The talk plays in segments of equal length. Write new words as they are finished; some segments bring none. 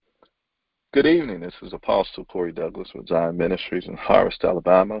Good evening. This is Apostle Corey Douglas with Zion Ministries in Harvest,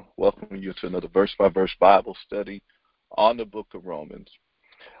 Alabama. Welcoming you to another verse-by-verse Bible study on the book of Romans.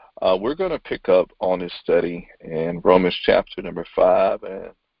 We're going to pick up on this study in Romans chapter number 5,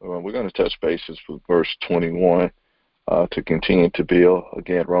 and we're going to touch bases with verse 21 to continue to build.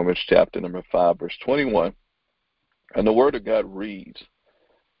 Again, Romans chapter number 5, verse 21. And the Word of God reads,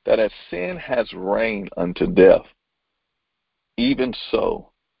 that as sin has reigned unto death, even so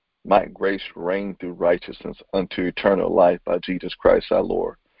might grace reign through righteousness unto eternal life by Jesus Christ our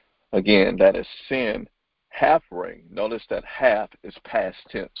Lord. Again, that is sin hath reigned. Notice that hath is past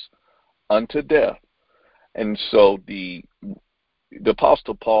tense, unto death. And so the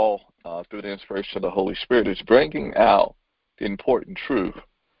Apostle Paul, through the inspiration of the Holy Spirit, is bringing out the important truth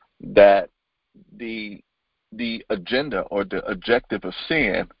that the agenda or the objective of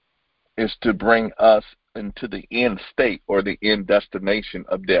sin is to bring us into the end state or the end destination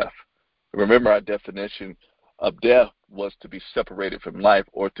of death. Remember, our definition of death was to be separated from life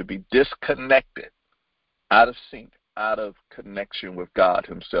or to be disconnected, out of sync, out of connection with God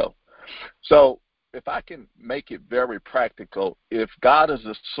himself. So if I can make it very practical, if God is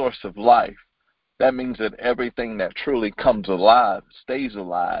the source of life, that means that everything that truly comes alive, stays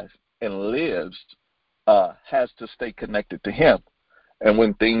alive, and lives has to stay connected to him. And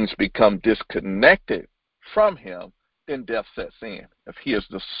when things become disconnected from him, then death sets in, if he is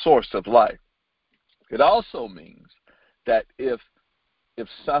the source of life. It also means that if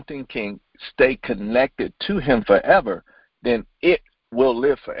something can stay connected to him forever, then it will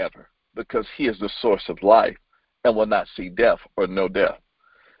live forever because he is the source of life and will not see death or know death.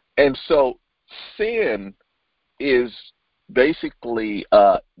 And so sin is basically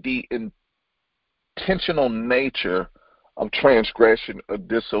the intentional nature of transgression or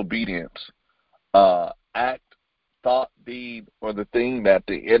disobedience, act, thought, deed, or the thing that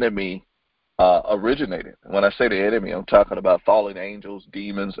the enemy originated. When I say the enemy, I'm talking about fallen angels,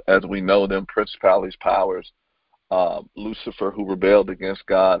 demons, as we know them, principalities, powers, Lucifer, who rebelled against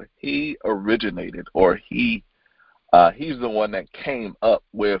God. He originated, or he's the one that came up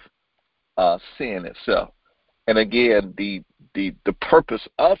with sin itself. And again, the purpose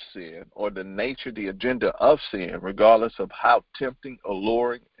of sin, or the nature, the agenda of sin, regardless of how tempting,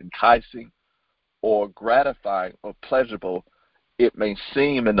 alluring, enticing, or gratifying or pleasurable it may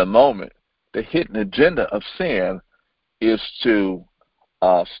seem in the moment, the hidden agenda of sin is to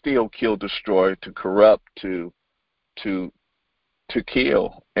steal, kill, destroy, to corrupt, to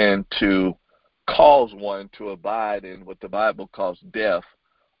kill, and to cause one to abide in what the Bible calls death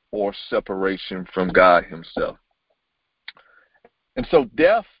or separation from God himself. And so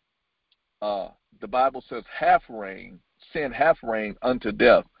death, the Bible says, hath reigned, sin hath reigned unto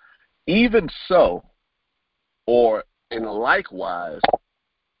death. Even so, or in likewise,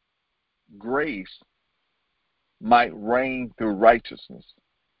 grace might reign through righteousness.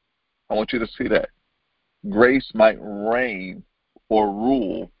 I want you to see that. Grace might reign or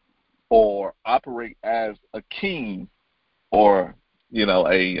rule or operate as a king or,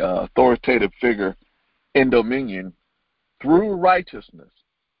 a authoritative figure in dominion through righteousness.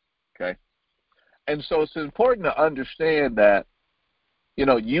 Okay? And so it's important to understand that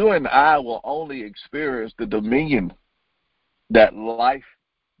you and I will only experience the dominion that life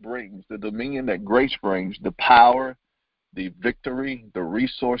brings, the dominion that grace brings, the power, the victory, the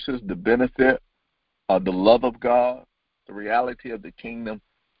resources, the benefit, the love of God, the reality of the kingdom,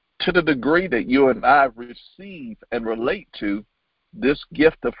 to the degree that you and I receive and relate to this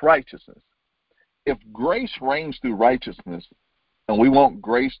gift of righteousness. If grace reigns through righteousness, and we want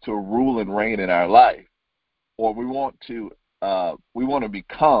grace to rule and reign in our life, or we want to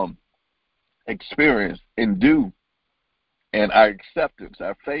become, experience, and do, and our acceptance,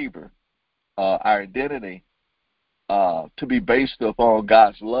 our favor, our identity, to be based upon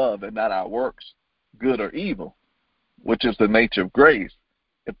God's love and not our works, good or evil, which is the nature of grace.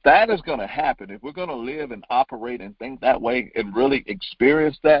 If that is going to happen, if we're going to live and operate and think that way and really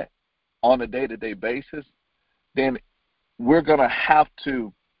experience that on a day-to-day basis, then we're going to have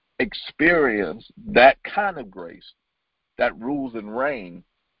to experience that kind of grace that rules and reigns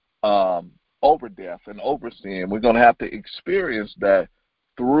over death and over sin. We're going to have to experience that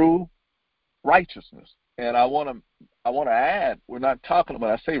through righteousness. And I want to add, we're not talking, when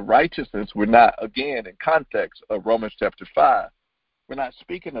I say righteousness, we're not, again, in context of Romans chapter 5, we're not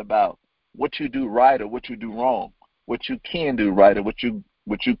speaking about what you do right or what you do wrong, what you can do right or what you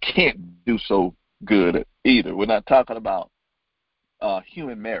can't do so good either. We're not talking about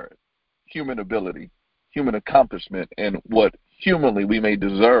human merit, human ability, human accomplishment, and what humanly we may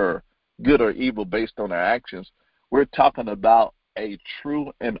deserve, good or evil, based on our actions. We're talking about a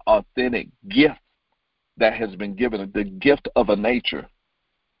true and authentic gift that has been given, the gift of a nature,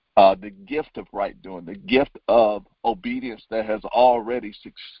 the gift of right doing, the gift of obedience that has already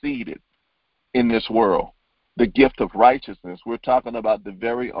succeeded in this world, the gift of righteousness. We're talking about the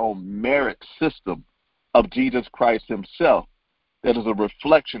very own merit system of Jesus Christ himself, that is a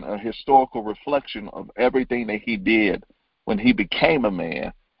reflection, a historical reflection of everything that he did when he became a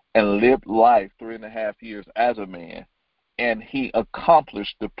man and lived life 3.5 years as a man, and he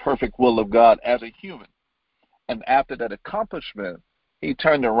accomplished the perfect will of God as a human. And after that accomplishment, he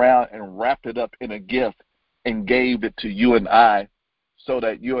turned around and wrapped it up in a gift and gave it to you and I so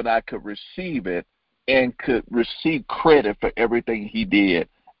that you and I could receive it and could receive credit for everything he did,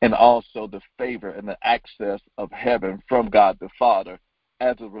 and also the favor and the access of heaven from God the Father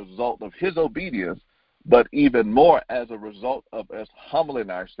as a result of his obedience, but even more as a result of us humbling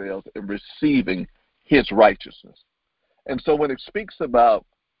ourselves and receiving his righteousness. And so when it speaks about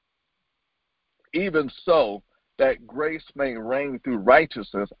even so that grace may reign through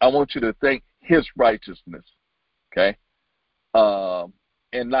righteousness, I want you to think his righteousness, okay,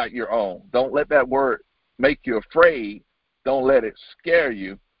 and not your own. Don't let that word make you afraid. Don't let it scare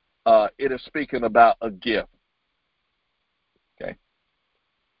you. It is speaking about a gift, okay,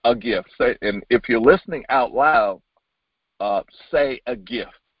 a gift. Say, and if you're listening out loud, say a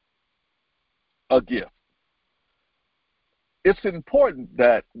gift, a gift. It's important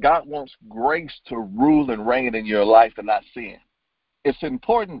that God wants grace to rule and reign in your life and not sin. It's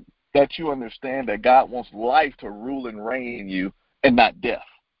important that you understand that God wants life to rule and reign in you and not death,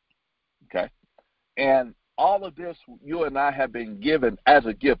 okay? And all of this you and I have been given as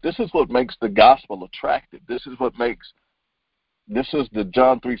a gift. This is what makes the gospel attractive. This is the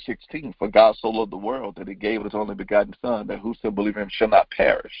John 3:16, for God so loved the world that he gave his only begotten son, that whoso believes in him shall not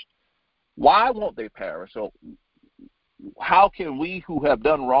perish. Why won't they perish? So how can we who have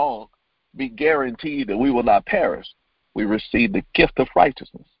done wrong be guaranteed that we will not perish? We receive the gift of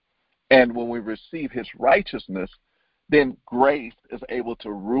righteousness. And when we receive his righteousness, then grace is able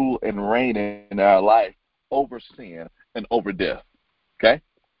to rule and reign in our life over sin and over death. Okay?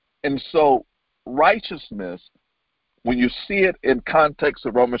 And so righteousness, when you see it in context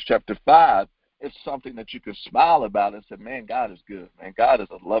of Romans chapter 5, it's something that you can smile about and say, man, God is good. Man, God is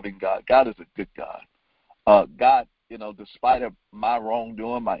a loving God. God is a good God. God, despite of my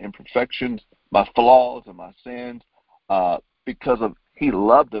wrongdoing, my imperfections, my flaws and my sins, because of he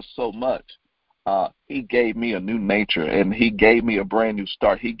loved us so much, he gave me a new nature, and he gave me a brand new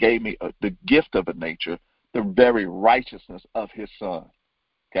start. He gave me the gift of a nature, the very righteousness of his son.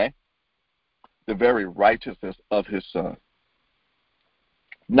 Okay? The very righteousness of his son.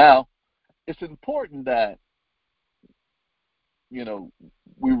 Now, it's important that,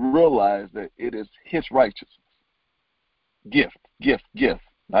 we realize that it is his righteousness. Gift, gift, gift.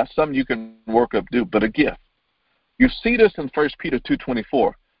 Not something you can work up, do, but a gift. You see this in 1 Peter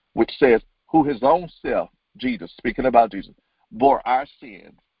 2:24, which says, who his own self, Jesus, speaking about Jesus, bore our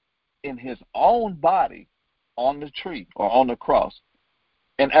sins in his own body on the tree or on the cross.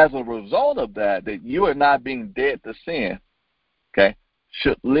 And as a result of that you are not being dead to sin, okay,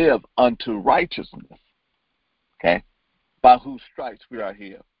 should live unto righteousness, okay, by whose stripes we are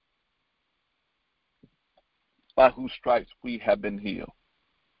healed. By whose stripes we have been healed.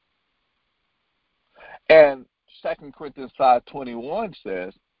 And 2 Corinthians 5:21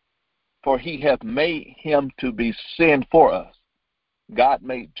 says, for he hath made him to be sin for us. God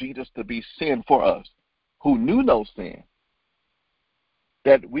made Jesus to be sin for us, who knew no sin,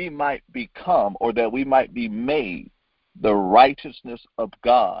 that we might become, or that we might be made, the righteousness of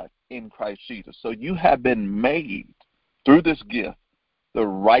God in Christ Jesus. So you have been made, through this gift, the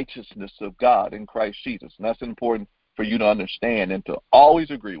righteousness of God in Christ Jesus. And that's important for you to understand and to always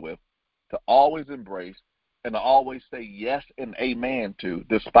agree with, to always embrace, and to always say yes and amen to,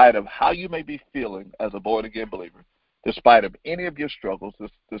 despite of how you may be feeling as a born-again believer, despite of any of your struggles,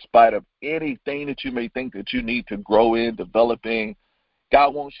 despite of anything that you may think that you need to grow in, develop in.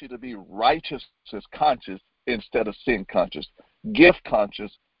 God wants you to be righteousness conscious instead of sin conscious, gift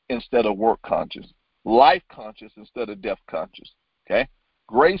conscious instead of work conscious, life conscious instead of death conscious, okay?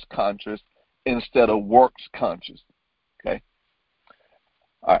 Grace conscious instead of works conscious, okay?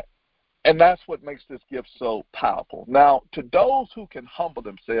 All right. And that's what makes this gift so powerful. Now, to those who can humble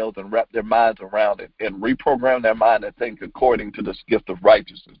themselves and wrap their minds around it and reprogram their mind and think according to this gift of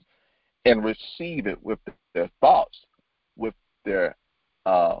righteousness and receive it with their thoughts, with their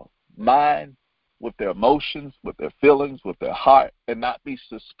mind, with their emotions, with their feelings, with their heart, and not be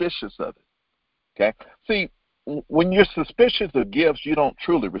suspicious of it. Okay? See, when you're suspicious of gifts, you don't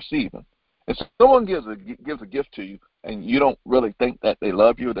truly receive them. If someone gives a gift to you, and you don't really think that they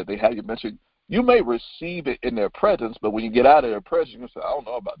love you, that they have your message, you may receive it in their presence, but when you get out of their presence, you say, I don't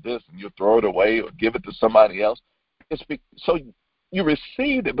know about this, and you'll throw it away or give it to somebody else. So you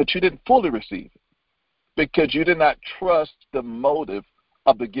received it, but you didn't fully receive it because you did not trust the motive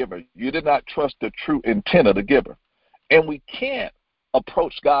of the giver. You did not trust the true intent of the giver. And we can't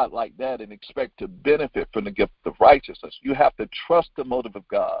approach God like that and expect to benefit from the gift of righteousness. You have to trust the motive of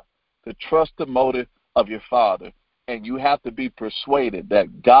God, to trust the motive of your Father, and you have to be persuaded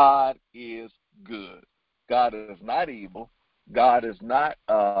that God is good. God is not evil. God is not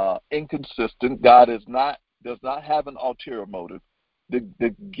inconsistent. God does not have an ulterior motive.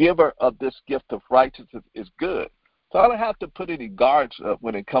 The giver of this gift of righteousness is good. So I don't have to put any guards up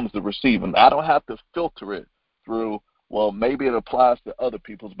when it comes to receiving. I don't have to filter it through, well, maybe it applies to other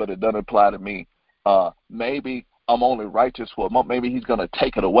people's, but it doesn't apply to me. Maybe I'm only righteous for a moment. Maybe he's going to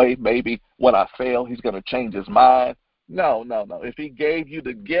take it away. Maybe when I fail, he's going to change his mind. No. If he gave you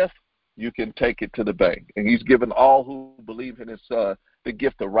the gift, you can take it to the bank. And he's given all who believe in his Son the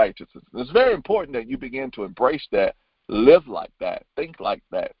gift of righteousness. It's very important that you begin to embrace that, live like that, think like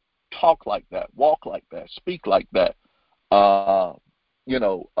that, talk like that, walk like that, speak like that.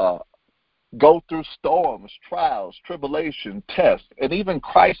 Go through storms, trials, tribulation, tests, and even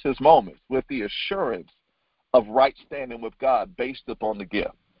crisis moments with the assurance of right standing with God based upon the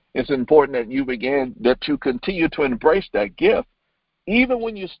gift. It's important that you continue to embrace that gift, even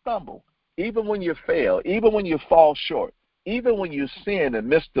when you stumble, even when you fail, even when you fall short, even when you sin and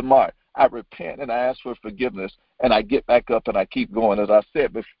miss the mark. I repent and I ask for forgiveness, and I get back up and I keep going. As I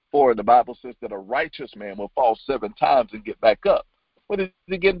said before, the Bible says that a righteous man will fall 7 times and get back up. What is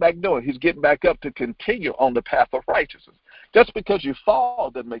he getting back doing? He's getting back up to continue on the path of righteousness. Just because you fall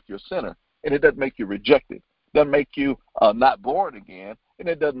doesn't make you a sinner, and it doesn't make you rejected. It doesn't make you not born again, and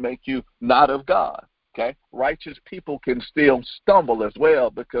it doesn't make you not of God. Okay? Righteous people can still stumble as well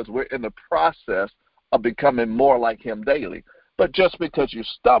because we're in the process of becoming more like him daily. But just because you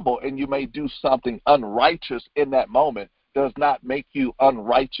stumble and you may do something unrighteous in that moment does not make you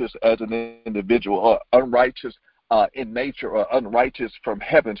unrighteous as an individual or unrighteous in nature or unrighteous from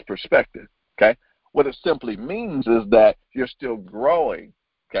heaven's perspective. Okay? What it simply means is that you're still growing,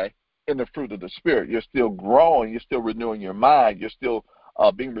 okay, in the fruit of the Spirit. You're still growing. You're still renewing your mind. You're still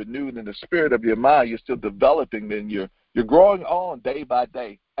being renewed in the spirit of your mind. You're still developing. Then you're growing on day by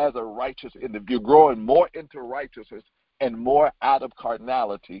day as a righteous individual. You're growing more into righteousness and more out of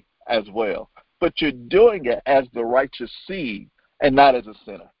carnality as well. But you're doing it as the righteous seed and not as a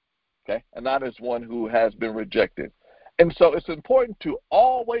sinner, okay, and not as one who has been rejected. And so it's important to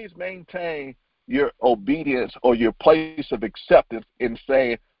always maintain your obedience or your place of acceptance in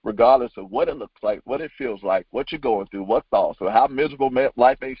saying, regardless of what it looks like, what it feels like, what you're going through, what thoughts, or how miserable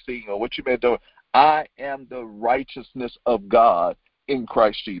life may seem, or what you may do, I am the righteousness of God in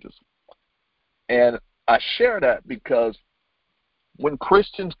Christ Jesus. And I share that because when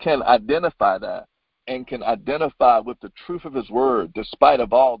Christians can identify that and can identify with the truth of his word, despite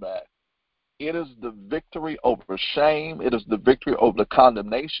of all that, it is the victory over shame. It is the victory over the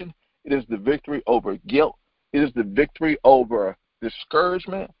condemnation. It is the victory over guilt. It is the victory over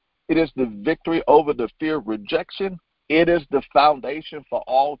discouragement. It is the victory over the fear of rejection. It is the foundation for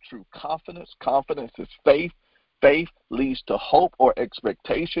all true confidence. Confidence is faith. Faith leads to hope or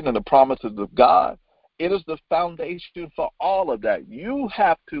expectation in the promises of God. It is the foundation for all of that. You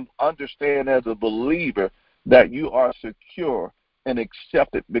have to understand as a believer that you are secure and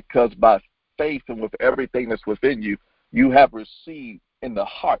accepted because by faith and with everything that's within you, you have received in the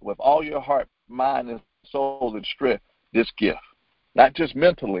heart, with all your heart, mind, and soul and strength, this gift. Not just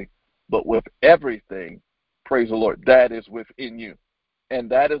mentally, but with everything, praise the Lord, that is within you. And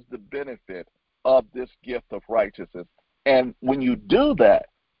that is the benefit of this gift of righteousness. And when you do that,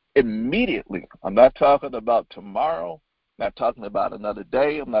 immediately, I'm not talking about tomorrow, I'm not talking about another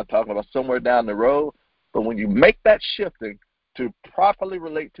day, I'm not talking about somewhere down the road, but when you make that shifting to properly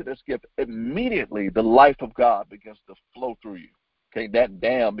relate to this gift, immediately the life of God begins to flow through you. Okay, that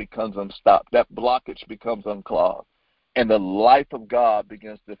dam becomes unstopped, that blockage becomes unclogged, and the life of God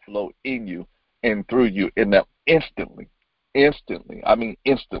begins to flow in you and through you in that instantly,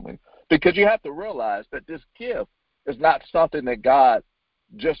 because you have to realize that this gift is not something that God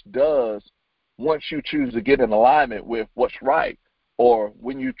just does once you choose to get in alignment with what's right or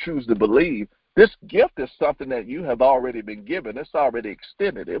when you choose to believe. This gift is something that you have already been given. It's already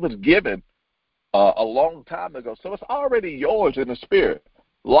extended. It was given a long time ago. So it's already yours in the spirit.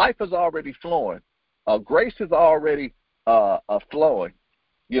 Life is already flowing. Grace is already flowing.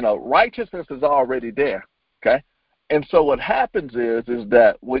 Righteousness is already there. Okay? And so what happens is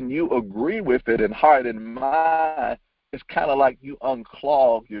that when you agree with it in heart and mind, it's kind of like you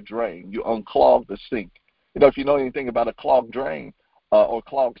unclog your drain. You unclog the sink. If you know anything about a clogged drain or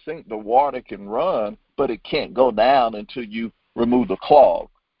clogged sink, the water can run, but it can't go down until you remove the clog.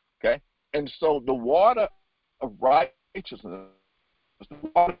 Okay? And so the water of righteousness, the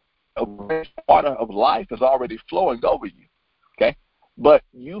water of life is already flowing over you. Okay? But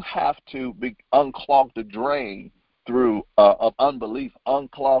you have to unclog the drain through of unbelief,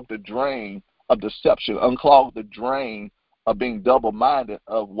 unclog the drain of deception, unclog the drain of being double-minded,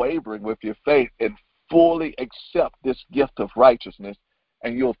 of wavering with your faith, and fully accept this gift of righteousness.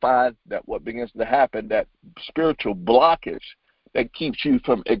 And you'll find that what begins to happen, that spiritual blockage that keeps you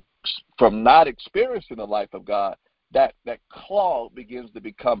from not experiencing the life of God, that clog begins to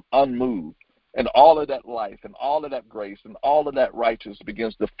become unmoved. And all of that life and all of that grace and all of that righteousness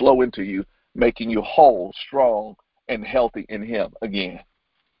begins to flow into you, making you whole, strong, and healthy in Him again.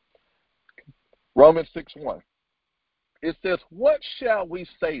 Romans 6:1. It says, what shall we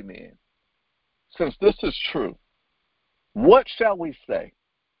say then? Since this is true, what shall we say?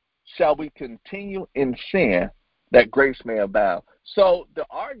 Shall we continue in sin that grace may abound? So the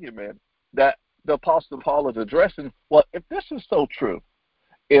argument that the Apostle Paul is addressing, well, if this is so true,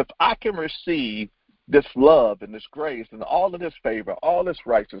 if I can receive this love and this grace and all of this favor, all this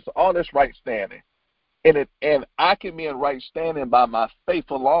righteousness, all this right standing, and I can be in right standing by my faith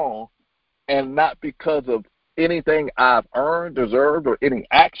alone and not because of anything I've earned, deserved, or any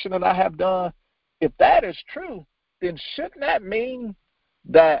action that I have done, if that is true, then shouldn't that mean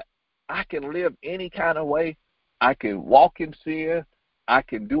that I can live any kind of way? I can walk in sin. I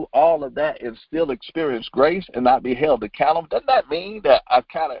can do all of that and still experience grace and not be held accountable. Doesn't that mean that I've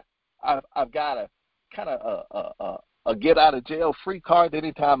got a get out of jail free card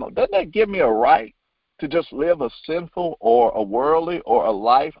anytime? Doesn't that give me a right to just live a sinful or a worldly or a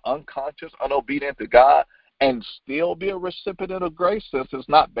life unconscious, unobedient to God, and still be a recipient of grace since it's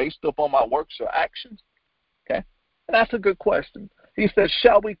not based upon my works or actions? Okay, and that's a good question. He says,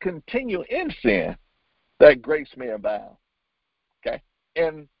 shall we continue in sin that grace may abound? Okay,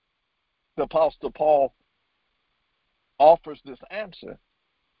 and the Apostle Paul offers this answer: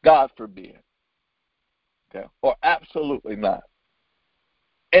 God forbid. Okay, or absolutely not.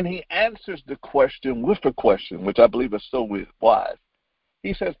 And he answers the question with a question, which I believe is so wise.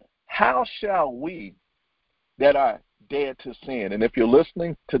 He says, how shall we that are dead to sin? And if you're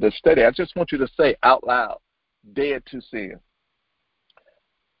listening to the study, I just want you to say out loud, dead to sin.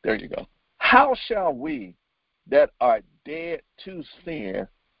 There you go. How shall we that are dead to sin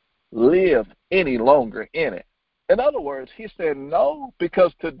live any longer in it? In other words, he said no,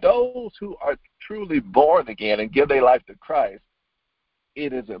 because to those who are truly born again and give their life to Christ,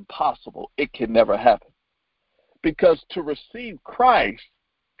 it is impossible. It can never happen. Because to receive Christ,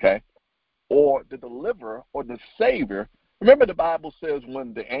 okay, or the deliverer or the Savior, remember the Bible says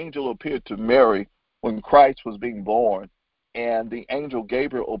when the angel appeared to Mary when Christ was being born, and the angel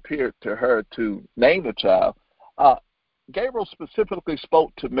Gabriel appeared to her to name the child, Gabriel specifically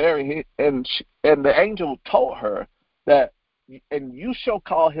spoke to Mary, and the angel told her that, and you shall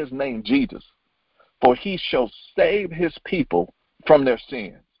call his name Jesus, for he shall save his people from their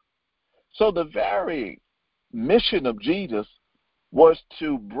sins. So the very mission of Jesus was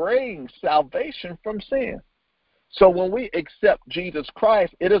to bring salvation from sin. So when we accept Jesus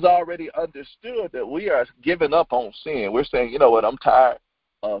Christ, it is already understood that we are giving up on sin. We're saying, you know what, I'm tired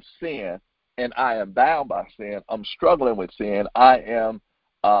of sin, and I am bound by sin. I'm struggling with sin. I am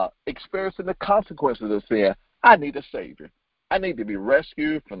experiencing the consequences of sin. I need a Savior. I need to be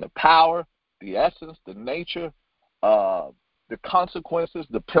rescued from the power, the essence, the nature, the consequences,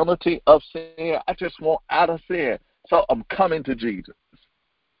 the penalty of sin. I just want out of sin. So I'm coming to Jesus.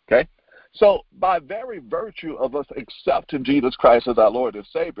 Okay? So by very virtue of us accepting Jesus Christ as our Lord and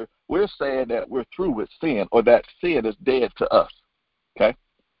Savior, we're saying that we're through with sin, or that sin is dead to us. Okay?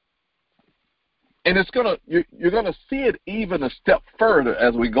 And you're gonna see it even a step further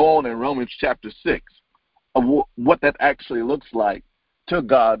as we go on in Romans chapter 6 of what that actually looks like to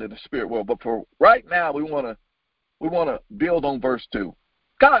God in the spirit world. But for right now, we want to build on verse 2.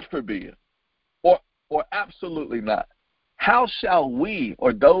 God forbid, or absolutely not. How shall we,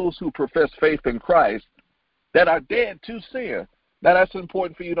 or those who profess faith in Christ, that are dead to sin? Now, that's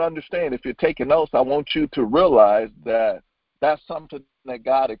important for you to understand. If you're taking notes, I want you to realize that that's something that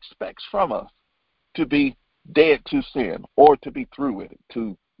God expects from us, to be dead to sin, or to be through with it,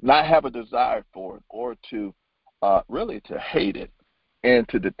 to not have a desire for it, or to really to hate it, and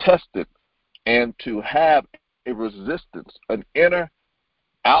to detest it, and to have a resistance, an inner,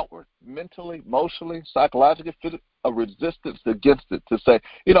 outward, mentally, emotionally, psychologically, a resistance against it, to say,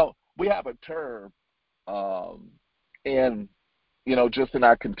 we have a term in, just in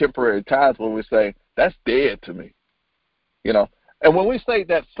our contemporary times when we say, that's dead to me, And when we say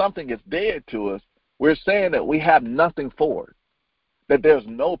that something is dead to us, we're saying that we have nothing for it, that there's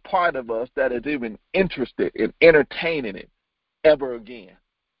no part of us that is even interested in entertaining it ever again,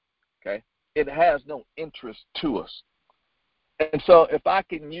 okay? It has no interest to us. And so if I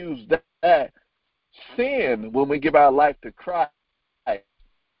can use that, sin, when we give our life to Christ,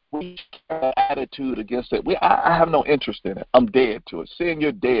 we have an attitude against it. I have no interest in it. I'm dead to it. Sin,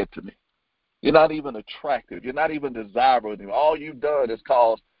 you're dead to me. You're not even attractive. You're not even desirable anymore. All you've done is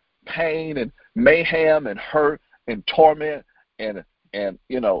cause pain and mayhem and hurt and torment and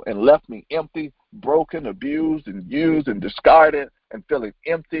left me empty, broken, abused, and used and discarded and feeling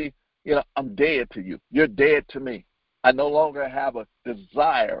empty. I'm dead to you. You're dead to me. I no longer have a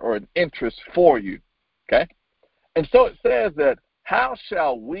desire or an interest for you. Okay? And so it says that how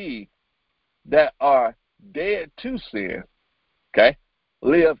shall we that are dead to sin, okay,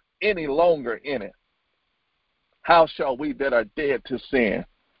 live any longer in it? How shall we that are dead to sin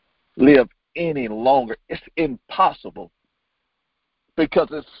live any longer? It's impossible, because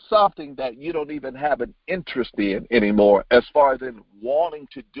it's something that you don't even have an interest in anymore, as far as in wanting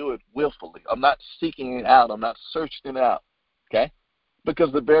to do it willfully. I'm not seeking it out. I'm not searching it out, okay?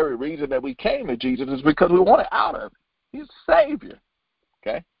 Because the very reason that we came to Jesus is because we want it out of it. He's Savior,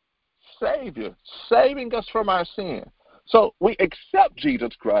 okay? Savior, saving us from our sin. So we accept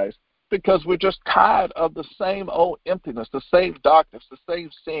Jesus Christ because we're just tired of the same old emptiness, the same darkness, the same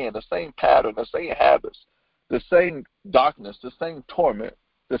sin, the same pattern, the same habits, the same darkness, the same torment,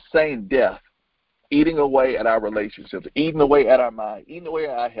 the same death, eating away at our relationships, eating away at our mind, eating away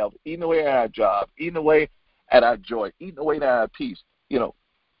at our health, eating away at our job, eating away at our joy, eating away at our peace,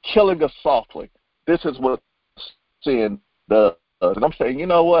 killing us softly. This is what sin does. And I'm saying, you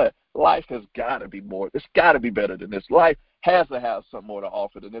know what? Life has got to be more. It's got to be better than this. Life has to have something more to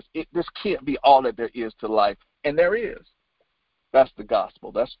offer than this. This can't be all that there is to life. And there is. That's the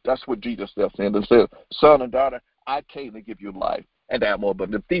gospel. That's what Jesus said. And said, son and daughter, I came to give you life and that more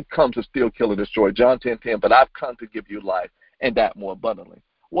abundantly. The thief comes to steal, kill, and destroy. John 10:10, but I've come to give you life and that more abundantly.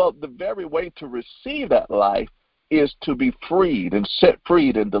 Well, the very way to receive that life is to be freed and set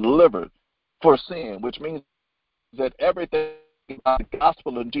free and delivered for sin, which means that everything about the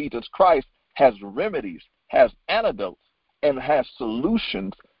gospel of Jesus Christ has remedies, has antidotes, and has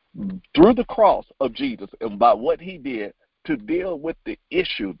solutions through the cross of Jesus and by what he did to deal with the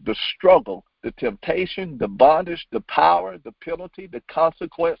issue, the struggle, the temptation, the bondage, the power, the penalty, the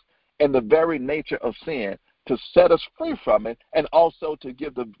consequence, and the very nature of sin, to set us free from it, and also to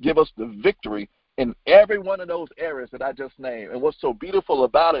give us the victory in every one of those areas that I just named. And what's so beautiful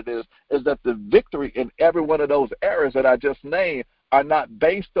about it is that the victory in every one of those areas that I just named are not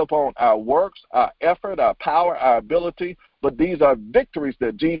based upon our works, our effort, our power, our ability, but these are victories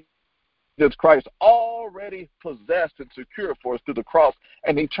that Jesus Christ already possessed and secured for us through the cross,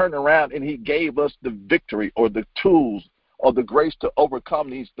 and he turned around and he gave us the victory or the tools or the grace to overcome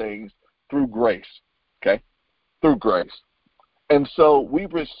these things through grace, okay? Through grace. And so we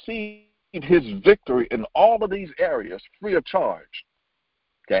receive his victory in all of these areas free of charge,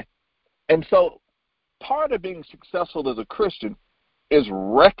 okay? And so part of being successful as a Christian is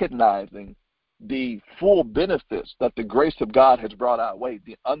recognizing the full benefits that the grace of God has brought our way,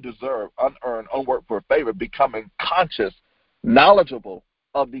 the undeserved, unearned, unworked for favor, becoming conscious, knowledgeable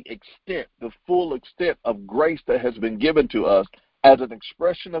of the extent, the full extent of grace that has been given to us as an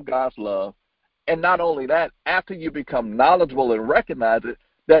expression of God's love. And not only that, after you become knowledgeable and recognize it,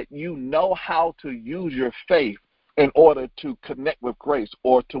 that you know how to use your faith in order to connect with grace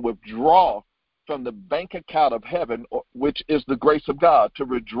or to withdraw from the bank account of heaven, which is the grace of God, to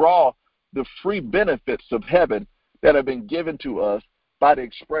withdraw the free benefits of heaven that have been given to us by the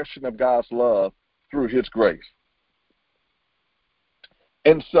expression of God's love through his grace.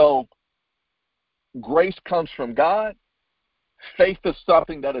 And so grace comes from God. Faith is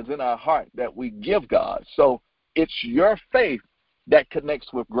something that is in our heart that we give God. So it's your faith that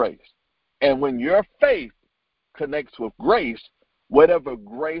connects with grace. And when your faith connects with grace, whatever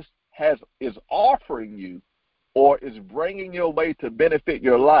grace is offering you or is bringing your way to benefit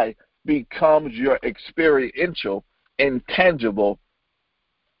your life becomes your experiential and tangible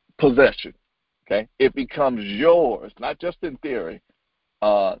possession. Okay? It becomes yours, not just in theory,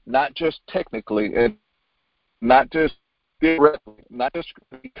 not just technically, and not just theoretically, not just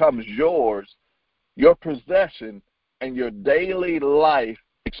becomes yours, your possession, and your daily life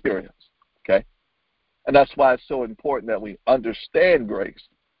experience. Okay? And that's why it's so important that we understand grace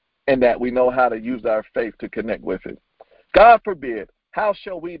and that we know how to use our faith to connect with it. God forbid, how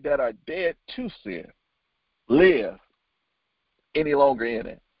shall we that are dead to sin live any longer in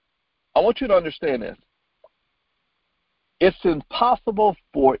it. I want you to understand this. It's impossible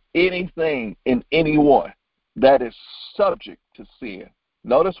for anything and anyone that is subject to sin.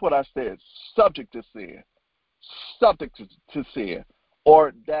 Notice what I said, subject to sin,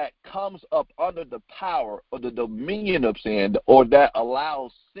 or that comes up under the power or the dominion of sin, or that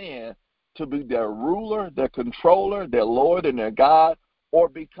allows sin to be their ruler, their controller, their Lord and their God, or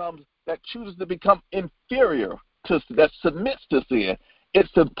that chooses to become inferior that submits to sin. It's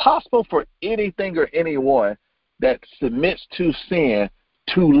impossible for anything or anyone that submits to sin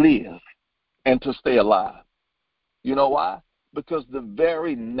to live and to stay alive. You know why? Because the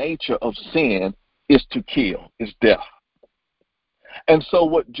very nature of sin is to kill, is death. And so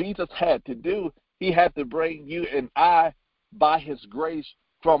what Jesus had to do, he had to bring you and I, by his grace,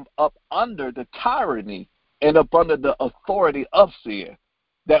 from up under the tyranny and up under the authority of sin,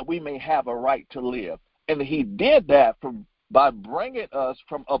 that we may have a right to live. And he did that by bringing us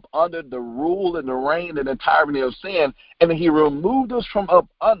from up under the rule and the reign and the tyranny of sin, and he removed us from up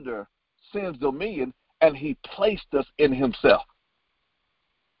under sin's dominion, and he placed us in himself.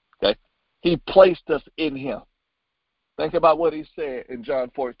 Okay? He placed us in him. Think about what he said in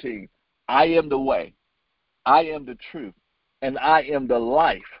John 14. I am the way, I am the truth, and I am the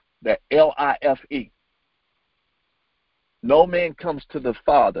life, the L-I-F-E. No man comes to the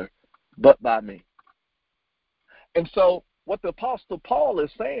Father but by me. And so what the Apostle Paul is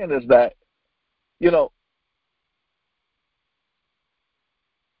saying is that,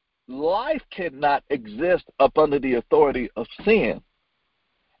 life cannot exist up under the authority of sin.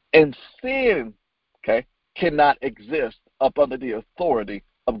 And sin, cannot exist up under the authority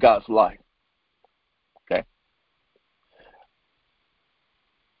of God's life. Okay?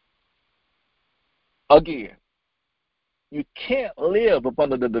 Again, you can't live up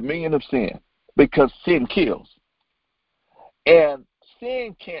under the dominion of sin because sin kills. And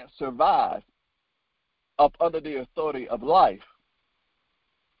sin can't survive up under the authority of life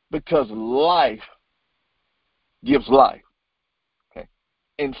because life gives life. Okay?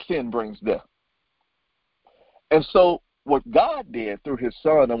 And sin brings death. And so what God did through his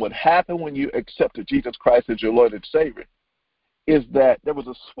son, and what happened when you accepted Jesus Christ as your Lord and Savior, is that there was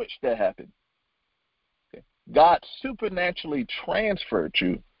a switch that happened. Okay? God supernaturally transferred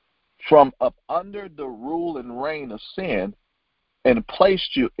you from up under the rule and reign of sin and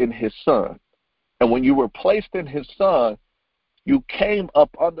placed you in his son. And when you were placed in his son, you came up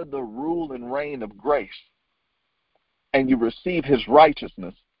under the rule and reign of grace, and you received his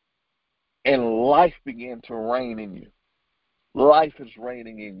righteousness, and life began to reign in you. Life is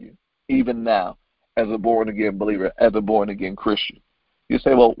reigning in you, even now, as a born-again believer, as a born-again Christian. You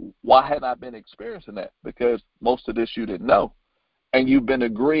say, well, why hadn't I been experiencing that? Because most of this you didn't know, and you've been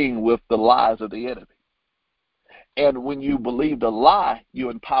agreeing with the lies of the enemy. And when you believe the lie, you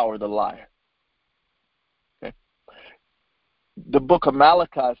empower the liar. Okay? The book of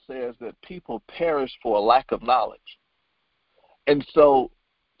Malachi says that people perish for a lack of knowledge. And so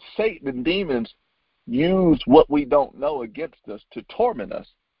Satan and demons use what we don't know against us to torment us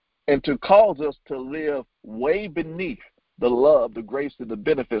and to cause us to live way beneath the love, the grace, and the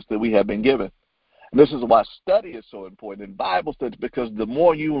benefits that we have been given. And this is why study is so important in Bible studies, because the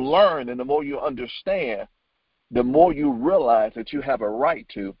more you learn and the more you understand, the more you realize that you have a right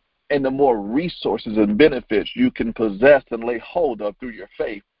to, and the more resources and benefits you can possess and lay hold of through your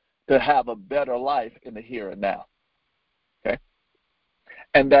faith to have a better life in the here and now. Okay?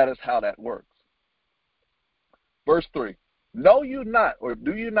 And that is how that works. Verse 3, know you not, or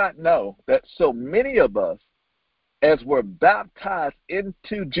do you not know, that so many of us as were baptized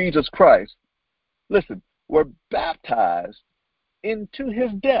into Jesus Christ, listen, were baptized into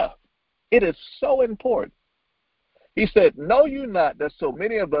his death. It is so important. He said, know you not that so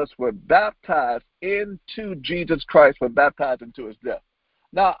many of us were baptized into Jesus Christ, were baptized into his death.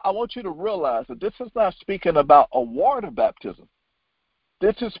 Now, I want you to realize that this is not speaking about a water baptism.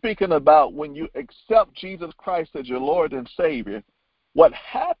 This is speaking about when you accept Jesus Christ as your Lord and Savior, what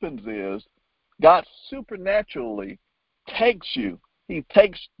happens is God supernaturally takes you. He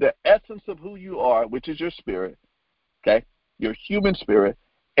takes the essence of who you are, which is your spirit, okay, your human spirit,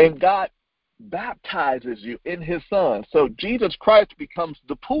 and God baptizes you in his son. So Jesus Christ becomes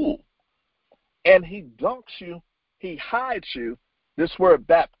the pool, and he dunks you, he hides you. This word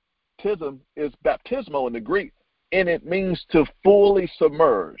baptism is baptismo in the Greek, and it means to fully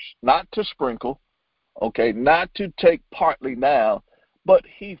submerge, not to sprinkle, okay, not to take partly down, but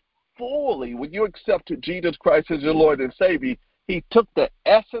he fully, when you accepted Jesus Christ as your Lord and Savior, he took the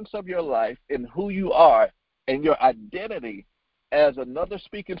essence of your life and who you are and your identity as another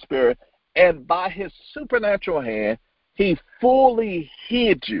speaking spirit, and by his supernatural hand, He fully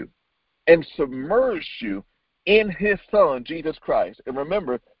hid you and submerged you in his son, Jesus Christ. And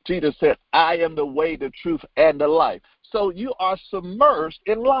remember, Jesus said, I am the way, the truth, and the life. So you are submerged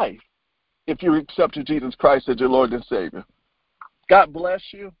in life if you accepted Jesus Christ as your Lord and Savior. God bless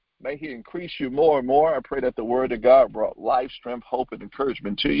you. May he increase you more and more. I pray that the word of God brought life, strength, hope, and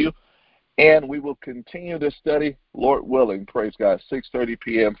encouragement to you. And we will continue to study, Lord willing, praise God, 6:30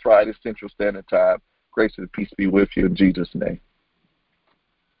 p.m. Friday Central Standard Time. Grace and peace be with you in Jesus' name.